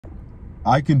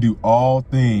I can do all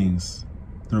things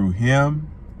through him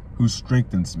who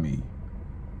strengthens me.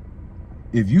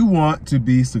 If you want to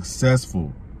be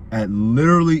successful at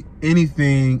literally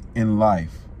anything in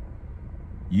life,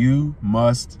 you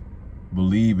must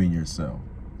believe in yourself.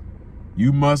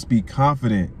 You must be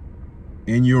confident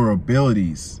in your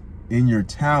abilities, in your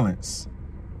talents.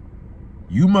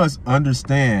 You must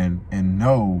understand and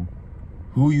know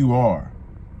who you are.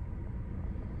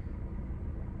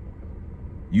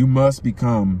 You must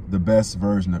become the best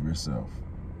version of yourself.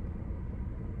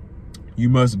 You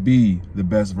must be the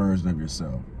best version of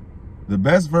yourself. The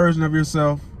best version of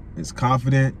yourself is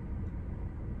confident.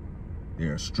 They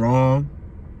are strong.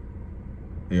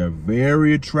 They are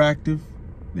very attractive.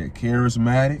 They're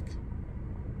charismatic.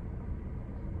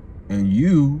 And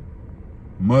you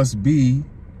must be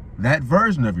that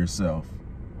version of yourself.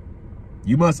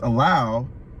 You must allow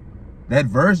that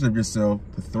version of yourself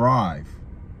to thrive.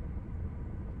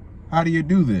 How do you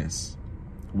do this?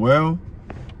 Well,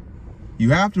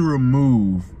 you have to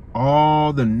remove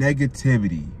all the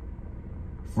negativity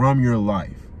from your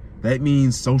life. That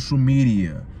means social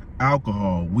media,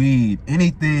 alcohol, weed,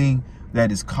 anything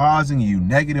that is causing you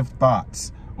negative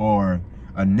thoughts or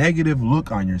a negative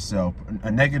look on yourself,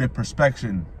 a negative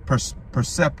perspective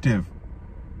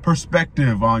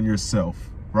on yourself,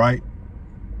 right?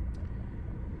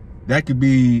 That could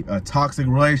be a toxic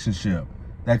relationship.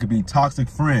 That could be toxic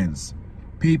friends,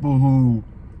 people who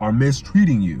are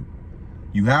mistreating you.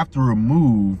 You have to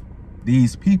remove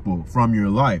these people from your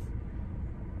life.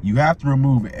 You have to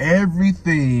remove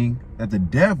everything that the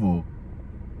devil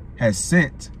has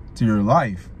sent to your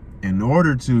life in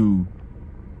order to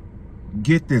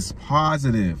get this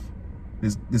positive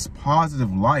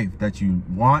life that you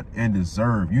want and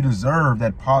deserve. You deserve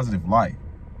that positive life.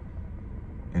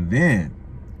 And then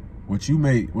what you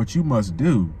must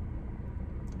do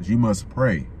is you must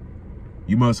pray.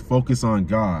 You must focus on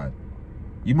God.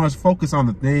 You must focus on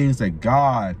the things that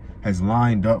God has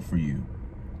lined up for you,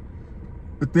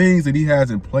 the things that he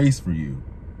has in place for you.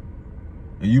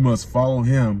 And you must follow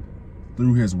him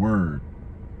through his word.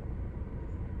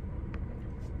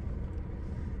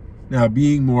 Now,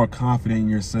 being more confident in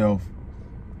yourself,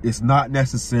 it's not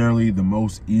necessarily the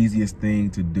most easiest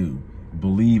thing to do,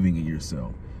 believing in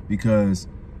yourself, because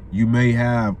you may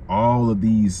have all of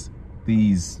these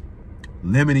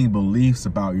limiting beliefs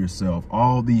about yourself,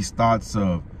 all these thoughts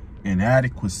of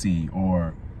inadequacy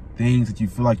or things that you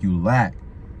feel like you lack.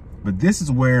 But this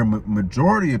is where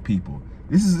majority of people,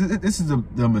 this is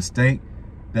the mistake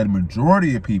that a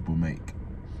majority of people make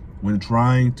when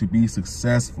trying to be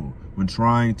successful, when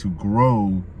trying to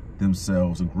grow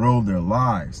themselves and grow their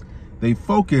lives. They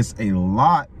focus a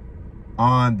lot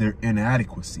on their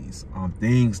inadequacies, on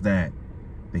things that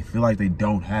they feel like they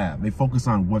don't have. They focus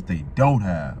on what they don't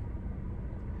have.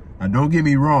 Now, don't get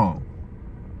me wrong.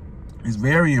 It's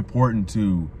very important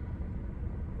to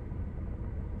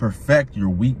perfect your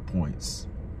weak points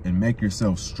and make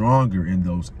yourself stronger in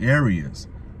those areas.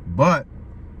 But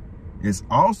it's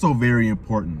also very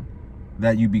important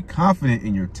that you be confident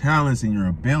in your talents and your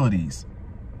abilities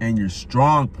and your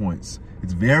strong points.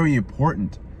 It's very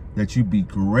important that you be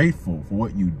grateful for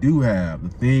what you do have,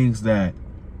 the things that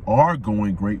are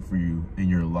going great for you in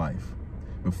your life,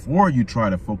 before you try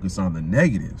to focus on the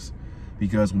negatives.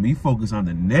 Because when we focus on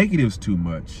the negatives too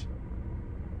much,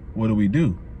 what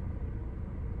do?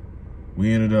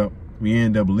 We end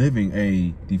up living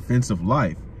a defensive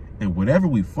life, and whatever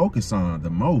we focus on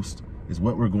the most is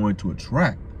what we're going to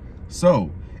attract. So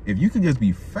if you can just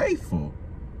be faithful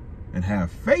and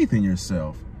have faith in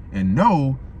yourself and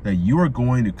know that you are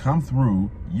going to come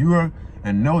through,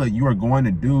 and know that you are going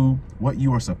to do what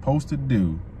you are supposed to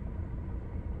do,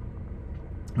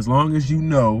 as long as you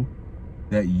know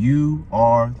that you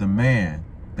are the man,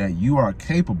 that you are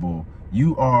capable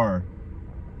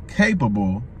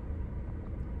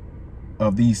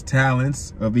of these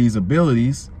talents, of these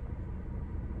abilities,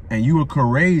 and you are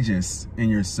courageous in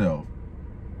yourself.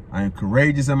 I am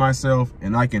courageous in myself,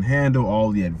 and I can handle all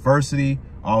the adversity,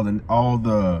 all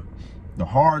the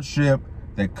hardship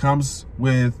that comes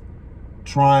with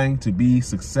trying to be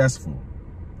successful.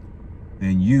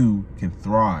 Then you can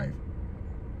thrive.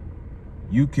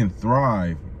 You can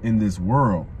thrive in this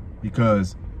world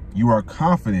because you are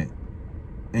confident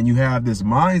and you have this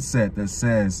mindset that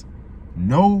says,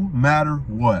 no matter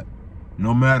what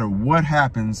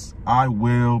happens, I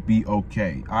will be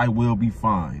okay. I will be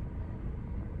fine.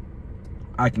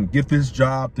 I can get this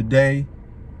job today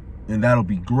and that'll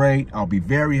be great. I'll be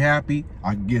very happy.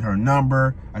 I can get her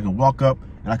number. I can walk up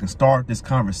and I can start this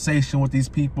conversation with these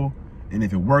people. And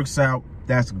if it works out,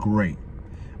 that's great.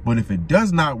 But if it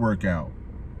does not work out,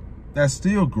 that's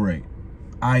still great.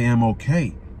 I am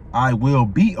okay. I will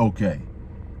be okay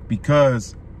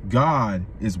because God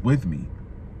is with me.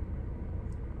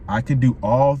 I can do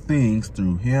all things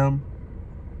through him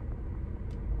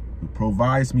who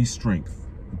provides me strength,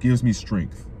 who gives me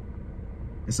strength.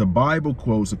 It's a Bible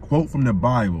quote. It's a quote from the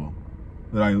Bible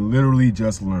that I literally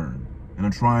just learned. And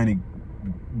I'm trying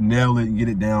to nail it and get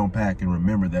it down pat and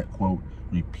remember that quote.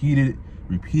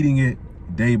 Repeating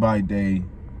it day by day,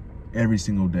 every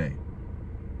single day.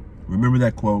 Remember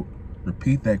that quote,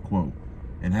 repeat that quote,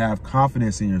 and have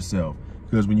confidence in yourself.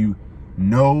 Because when you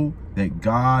know that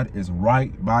God is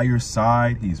right by your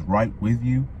side, he's right with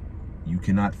you, you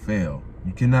cannot fail.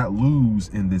 You cannot lose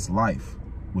in this life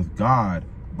with God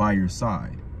by your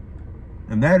side.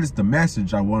 And that is the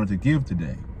message I wanted to give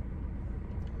today.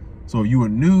 So if you are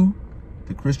new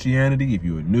to Christianity, if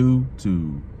you are new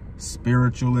to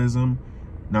spiritualism,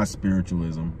 not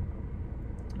spiritualism,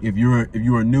 if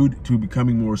you are new to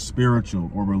becoming more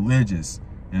spiritual or religious,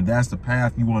 and that's the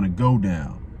path you want to go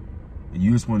down, and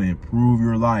you just want to improve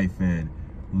your life and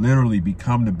literally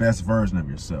become the best version of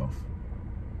yourself,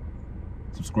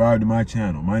 subscribe to my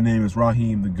channel. My name is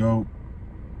Raheem the Goat.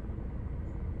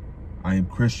 I am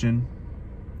Christian,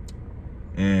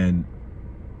 and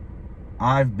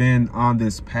I've been on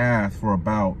this path for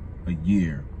about a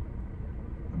year.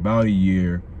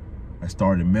 I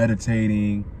started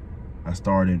meditating, I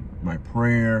started my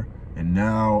prayer, and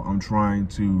now I'm trying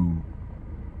to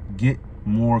get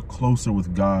more closer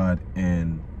with God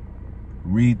and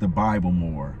read the Bible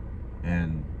more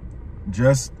and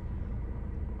just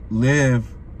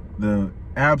live the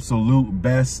absolute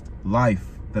best life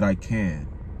that I can,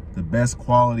 the best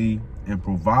quality, and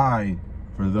provide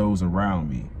for those around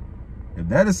me. If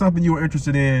that is something you are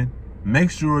interested in,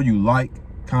 make sure you like,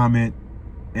 comment,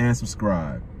 and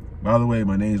subscribe. By the way,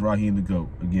 my name is Raheem the Goat.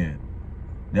 Again,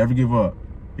 never give up.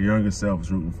 Your younger self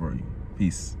is rooting for you.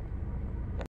 Peace.